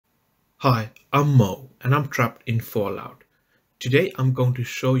Hi, I'm Mo and I'm trapped in Fallout. Today I'm going to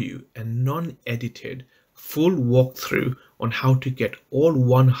show you a non-edited full walkthrough on how to get all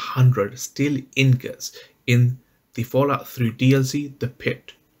 100 steel ingots in the Fallout 3 DLC, The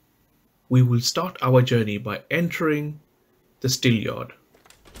Pit. We will start our journey by entering the Steelyard.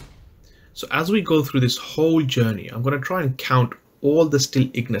 So as we go through this whole journey, I'm going to try and count all the steel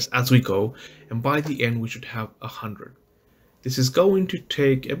ingots as we go, and by the end we should have 100. This is going to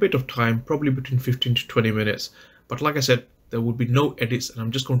take a bit of time, probably between 15 to 20 minutes. But like I said, there will be no edits and I'm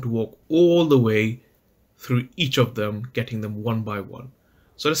just going to walk all the way through each of them, getting them one by one.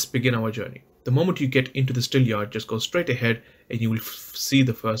 So let's begin our journey. The moment you get into the Steelyard, just go straight ahead and you will see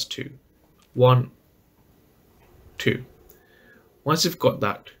the first two. 1, 2. Once you've got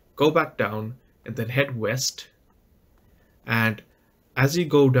that, go back down and then head west. And as you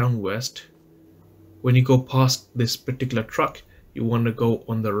go down west, when you go past this particular truck, you want to go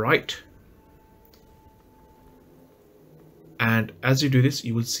on the right. And as you do this,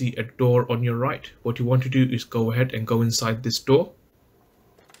 you will see a door on your right. What you want to do is go ahead and go inside this door.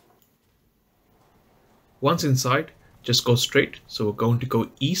 Once inside, just go straight. So we're going to go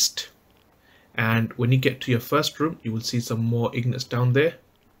east. And when you get to your first room, you will see some more ingots down there.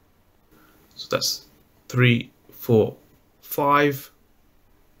 So that's 3, 4, 5.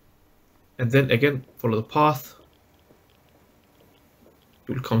 And then again, follow the path.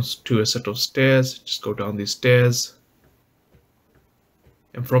 You will come to a set of stairs. Just go down these stairs.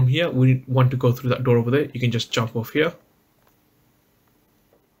 And from here, we want to go through that door over there. You can just jump off here.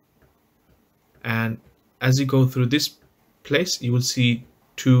 And as you go through this place, you will see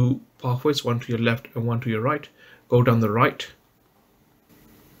two pathways, one to your left and one to your right. Go down the right.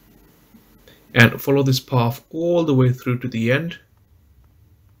 And follow this path all the way through to the end.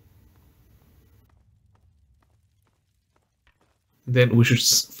 Then we should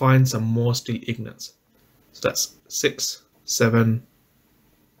find some more steel ingots. So that's 6, 7,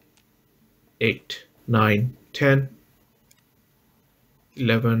 8, 9, 10,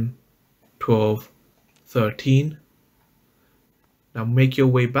 11, 12, 13. Now make your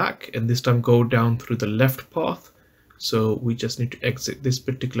way back and this time go down through the left path. So we just need to exit this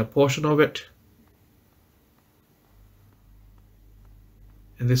particular portion of it.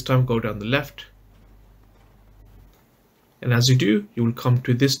 And this time go down the left. And as you do, you will come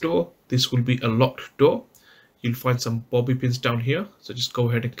to this door. This will be a locked door. You'll find some bobby pins down here. So just go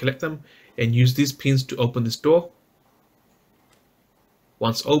ahead and collect them and use these pins to open this door.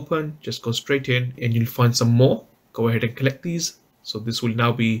 Once open, just go straight in and you'll find some more. Go ahead and collect these. So this will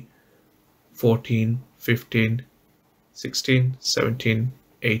now be 14, 15, 16, 17,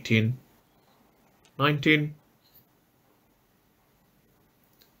 18, 19.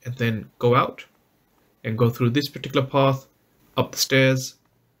 And then go out and go through this particular path, up the stairs.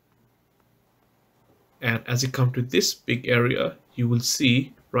 And as you come to this big area, you will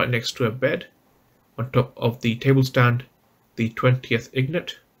see right next to a bed, on top of the table stand, the 20th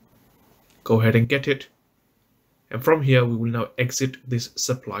ingot. Go ahead and get it. And from here, we will now exit this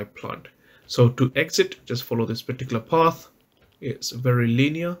supply plant. So to exit, just follow this particular path. It's very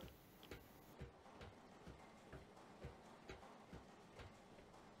linear.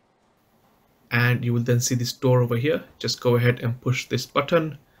 And you will then see this door over here. Just go ahead and push this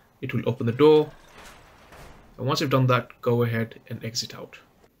button. It will open the door. And once you've done that, go ahead and exit out.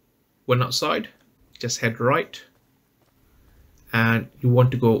 When outside, just head right. And you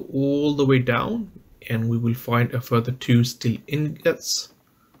want to go all the way down. And we will find a further 2 steel ingots.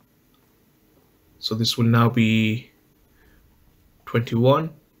 So this will now be 21,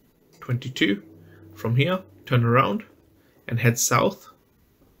 22. From here, turn around and head south.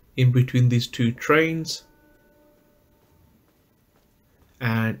 In between these 2 trains,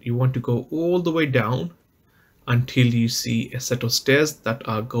 and you want to go all the way down until you see a set of stairs that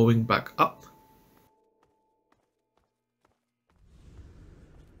are going back up.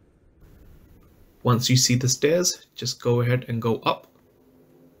 Once you see the stairs, just go ahead and go up.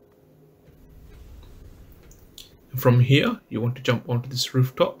 From here, you want to jump onto this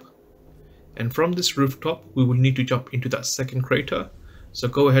rooftop, and from this rooftop we will need to jump into that second crater. So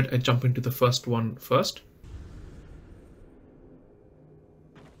go ahead and jump into the first one first.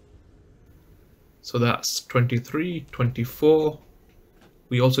 So that's 23, 24.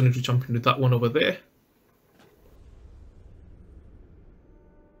 We also need to jump into that one over there.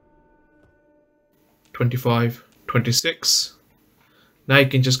 25, 26. Now you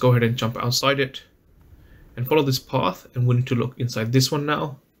can just go ahead and jump outside it and follow this path, and we need to look inside this one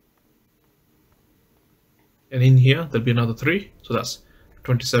now. And in here, there'll be another 3. So that's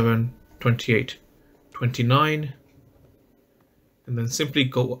 27, 28, 29, and then simply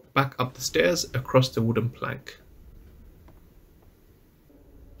go back up the stairs across the wooden plank.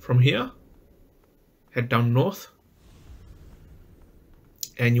 From here, head down north,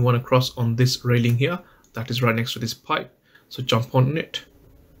 and you want to cross on this railing here that is right next to this pipe, so jump on it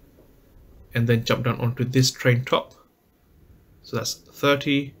and then jump down onto this train top. So that's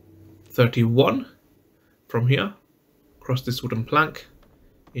 30, 31. From here, cross this wooden plank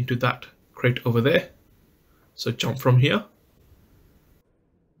into that crate over there, so jump from here,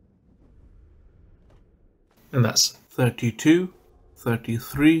 and that's 32,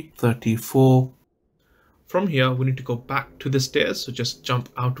 33, 34. From here we need to go back to the stairs, so just jump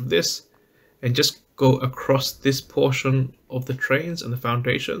out of this and just go across this portion of the trains and the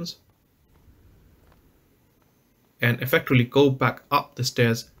foundations, and effectively go back up the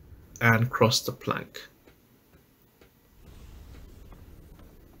stairs and cross the plank.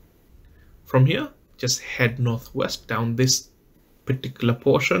 From here, just head northwest down this particular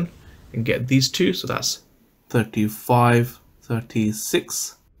portion and get these two, so that's 35,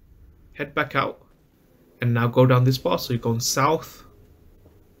 36. Head back out and now go down this path, so you're going south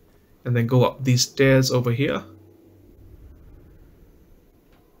and then go up these stairs over here,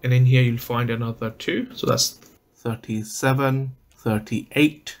 and in here you'll find another two, so that's 37,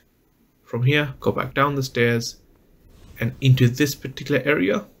 38. From here, go back down the stairs and into this particular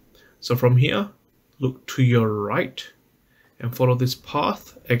area. So from here, look to your right and follow this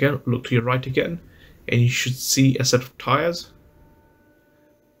path. Again, look to your right again, and you should see a set of tires.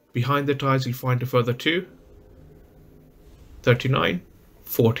 Behind the tires, you'll find a further two, 39,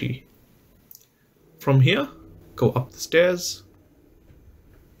 40. From here, go up the stairs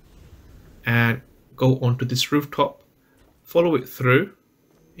and go onto this rooftop, follow it through,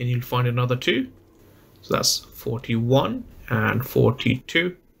 and you'll find another two. So that's 41 and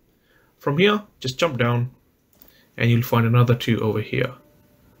 42. From here, just jump down and you'll find another two over here.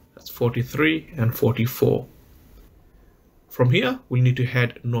 That's 43 and 44. From here, we need to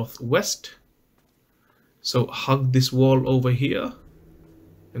head northwest. So hug this wall over here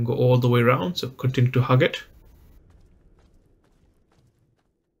and go all the way around. So continue to hug it.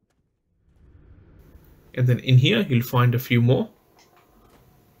 And then in here, you'll find a few more.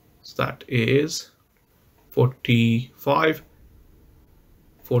 So that is 45,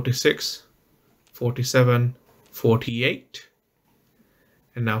 46, 47, 48.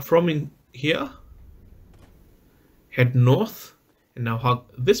 And now from in here, head north and now hug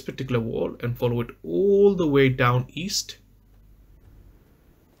this particular wall and follow it all the way down east.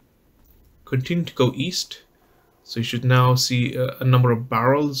 Continue to go east. So you should now see a number of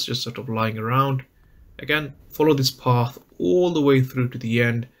barrels just sort of lying around. Again, follow this path all the way through to the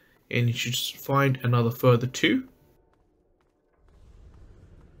end and you should find another further two.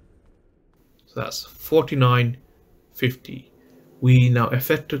 So that's 49, 50. We now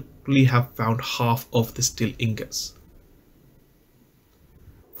effectively have found half of the steel ingots.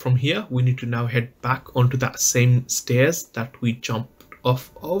 From here, we need to now head back onto that same stairs that we jumped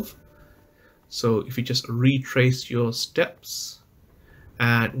off of. So if you just retrace your steps,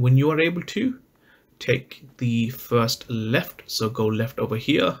 and when you are able to, take the first left, so go left over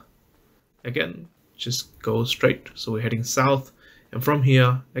here. Again, just go straight, so we're heading south, and from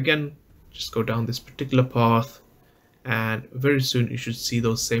here, again, just go down this particular path, and very soon you should see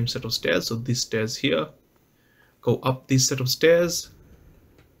those same set of stairs. So these stairs here, go up this set of stairs,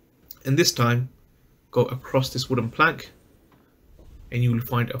 and this time go across this wooden plank, and you will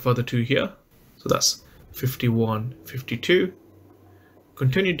find a further two here. So that's 51, 52.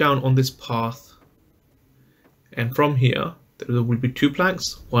 Continue down on this path, and from here there will be two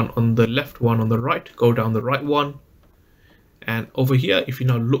planks, one on the left, one on the right. Go down the right one, and over here, if you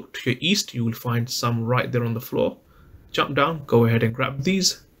now look to your east, you will find some right there on the floor. Jump down, go ahead and grab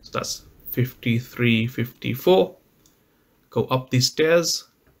these. So that's 53, 54. Go up these stairs,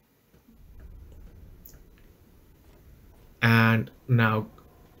 and now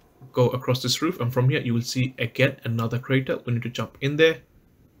go across this roof, and from here you will see again another crater. We need to jump in there.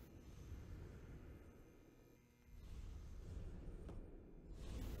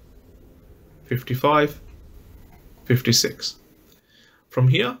 $55, $56. From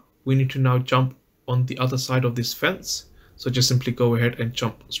here, we need to now jump on the other side of this fence. So just simply go ahead and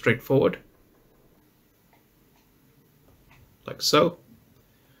jump straight forward, like so.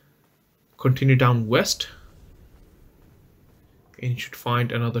 Continue down west, and you should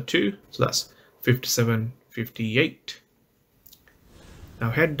find another two. So that's 57, 58. Now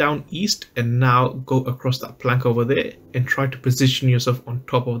head down east and now go across that plank over there and try to position yourself on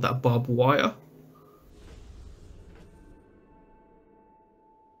top of that barbed wire.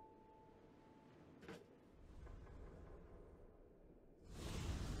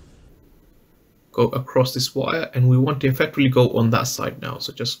 go across this wire, and we want to effectively go on that side now.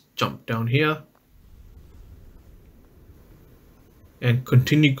 So just jump down here and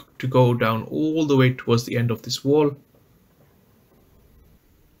continue to go down all the way towards the end of this wall.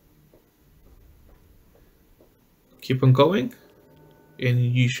 Keep on going, and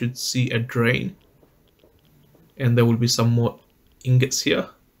you should see a drain, and there will be some more ingots here.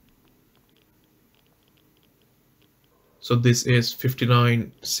 So this is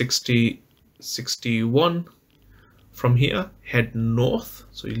 59, 60, 61. From here, head north,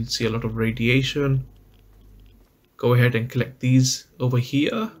 so you'll see a lot of radiation. Go ahead and collect these over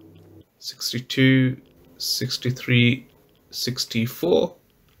here. 62, 63, 64.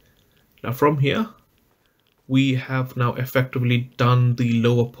 Now from here, we have now effectively done the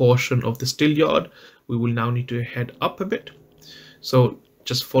lower portion of the Steelyard. We will now need to head up a bit. So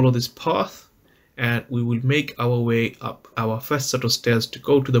just follow this path, and we will make our way up our first set of stairs to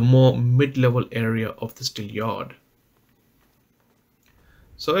go to the more mid-level area of the Steelyard.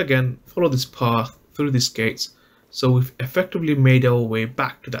 So again, follow this path through these gates. So we've effectively made our way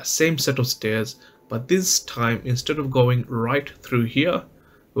back to that same set of stairs, but this time, instead of going right through here,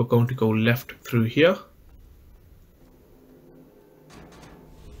 we're going to go left through here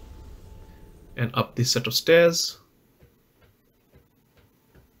and up this set of stairs.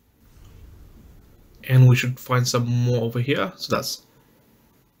 And we should find some more over here. So that's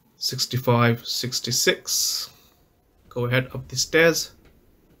 65, 66. Go ahead up the stairs,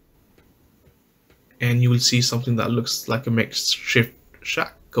 and you will see something that looks like a makeshift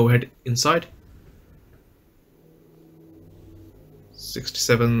shack. Go ahead inside.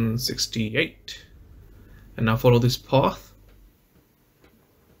 67, 68. And now follow this path.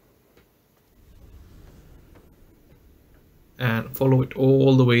 And follow it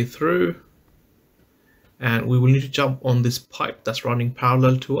all the way through. And we will need to jump on this pipe that's running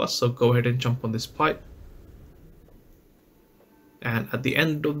parallel to us. So go ahead and jump on this pipe. And at the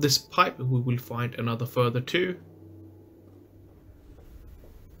end of this pipe, we will find another further two.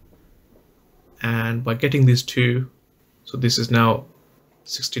 And by getting these two, so this is now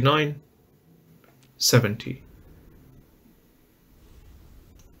 69, 70.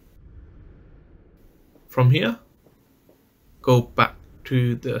 From here, go back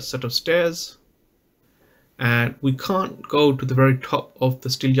to the set of stairs. And we can't go to the very top of the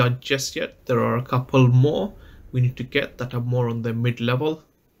Steelyard just yet. There are a couple more we need to get that are more on the mid-level.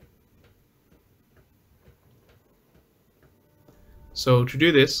 So to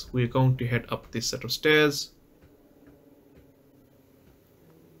do this, we're going to head up this set of stairs.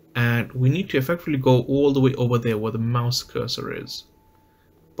 And we need to effectively go all the way over there where the mouse cursor is.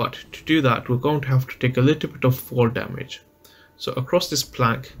 But to do that, we're going to have to take a little bit of fall damage. So across this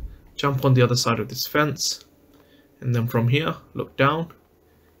plank, jump on the other side of this fence. And then from here, look down,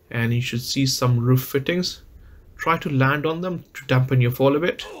 and you should see some roof fittings. Try to land on them to dampen your fall a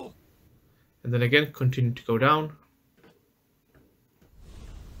bit. And then again, continue to go down.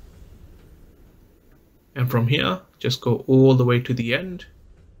 And from here, just go all the way to the end.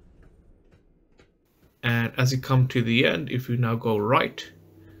 And as you come to the end, if you now go right,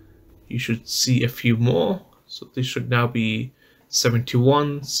 you should see a few more. So this should now be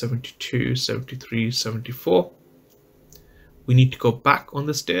 71, 72, 73, 74. We need to go back on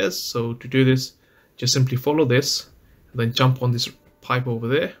the stairs. So to do this, just simply follow this and then jump on this pipe over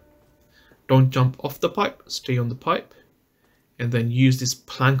there. Don't jump off the pipe, stay on the pipe, and then use this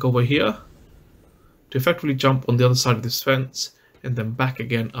plank over here to effectively jump on the other side of this fence and then back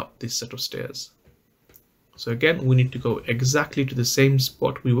again up this set of stairs. So again, we need to go exactly to the same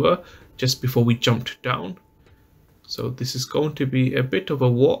spot we were just before we jumped down. So this is going to be a bit of a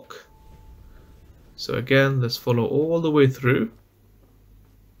walk. So again, let's follow all the way through.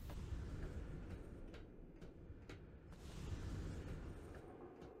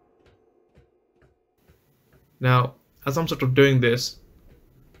 Now, as I'm sort of doing this,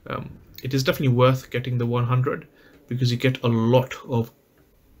 it is definitely worth getting the 100 because you get a lot of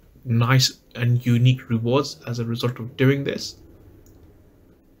nice and unique rewards as a result of doing this.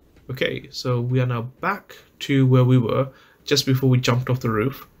 Okay, so we are now back to where we were just before we jumped off the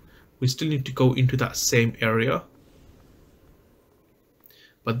roof. We still need to go into that same area.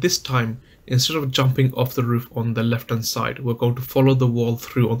 But this time, instead of jumping off the roof on the left hand side, we're going to follow the wall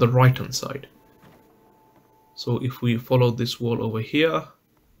through on the right hand side. So if we follow this wall over here,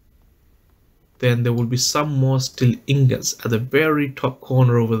 then there will be some more steel ingots at the very top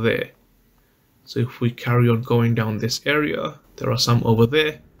corner over there. So if we carry on going down this area, there are some over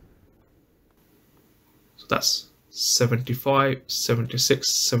there. So that's 75, 76,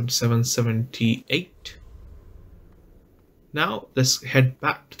 77, 78. Now let's head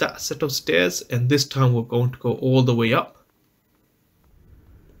back to that set of stairs, and this time we're going to go all the way up.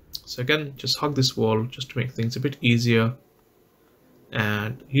 So again, just hug this wall just to make things a bit easier,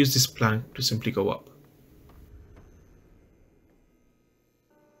 and use this plank to simply go up.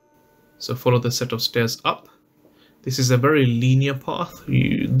 So follow the set of stairs up. This is a very linear path.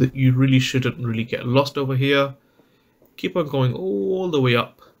 You really shouldn't really get lost over here. Keep on going all the way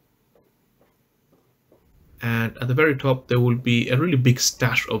up. And at the very top, there will be a really big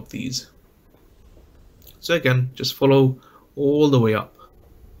stash of these. So again, just follow all the way up.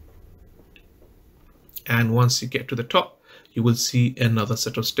 And once you get to the top, you will see another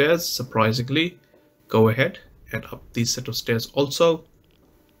set of stairs. Surprisingly, go ahead and up these set of stairs also.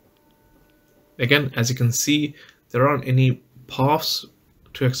 Again, as you can see, there aren't any paths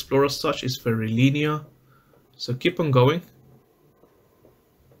to explore as such. It's very linear. So keep on going.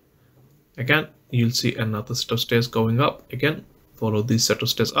 Again, you'll see another set of stairs going up. Again, follow these set of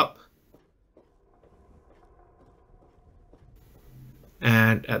stairs up.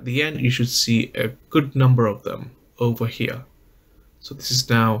 And at the end, you should see a good number of them over here. So this is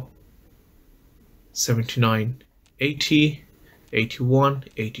now 79, 80, 81,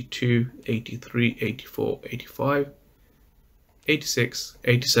 82, 83, 84, 85, 86,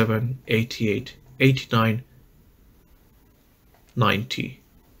 87, 88, 89, 90.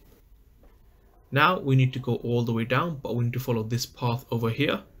 Now we need to go all the way down, but we need to follow this path over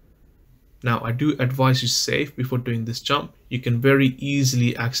here. Now I do advise you save before doing this jump. You can very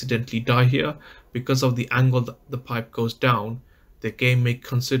easily accidentally die here because of the angle that the pipe goes down. The game may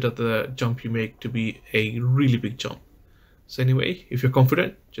consider the jump you make to be a really big jump. So anyway, if you're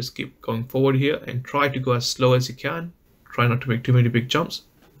confident, just keep going forward here and try to go as slow as you can. Try not to make too many big jumps.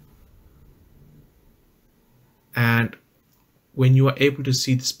 And when you are able to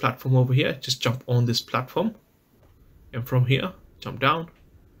see this platform over here, just jump on this platform. And from here, jump down.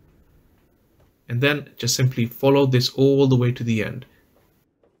 And then just simply follow this all the way to the end.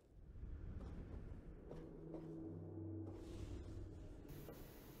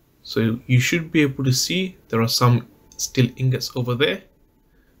 So you should be able to see there are some steel ingots over there.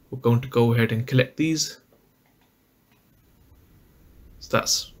 We're going to go ahead and collect these. So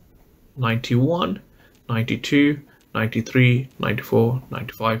that's 91, 92, 93, 94,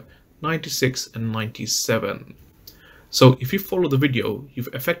 95, 96, and 97. So if you follow the video, you've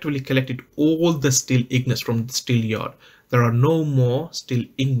effectively collected all the steel ingots from the steel yard. There are no more steel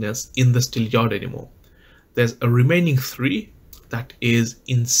ingots in the steel yard anymore. There's a remaining 3 that is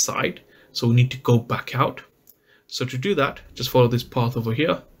inside, so we need to go back out. So to do that, just follow this path over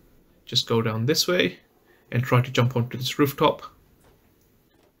here. Just go down this way and try to jump onto this rooftop.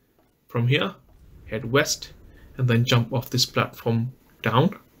 From here, head west and then jump off this platform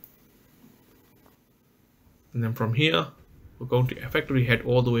down. And then from here, we're going to effectively head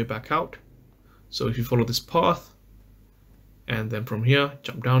all the way back out. So if you follow this path, and then from here,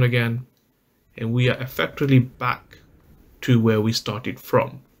 jump down again, and we are effectively back to where we started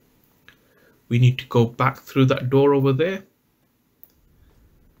from. We need to go back through that door over there,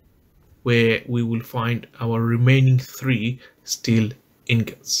 where we will find our remaining 3 steel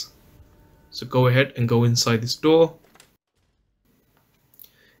ingots. So go ahead and go inside this door.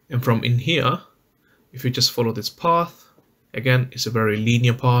 And from in here, if you just follow this path, again, it's a very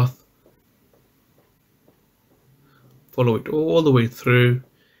linear path. Follow it all the way through.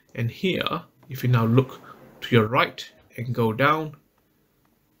 And here, if you now look to your right and go down,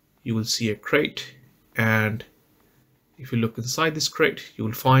 you will see a crate. And if you look inside this crate, you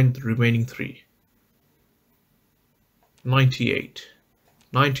will find the remaining 3. 98,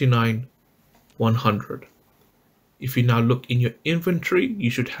 99, 100. If you now look in your inventory,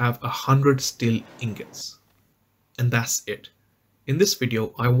 you should have 100 steel ingots. And that's it. In this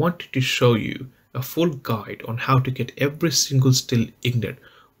video, I wanted to show you a full guide on how to get every single steel ingot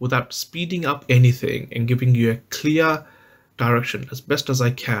without speeding up anything, and giving you a clear direction as best as I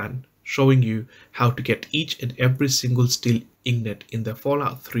can, showing you how to get each and every single steel ingot in the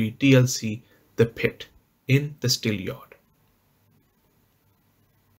Fallout 3 DLC, The Pit, in the Steelyard.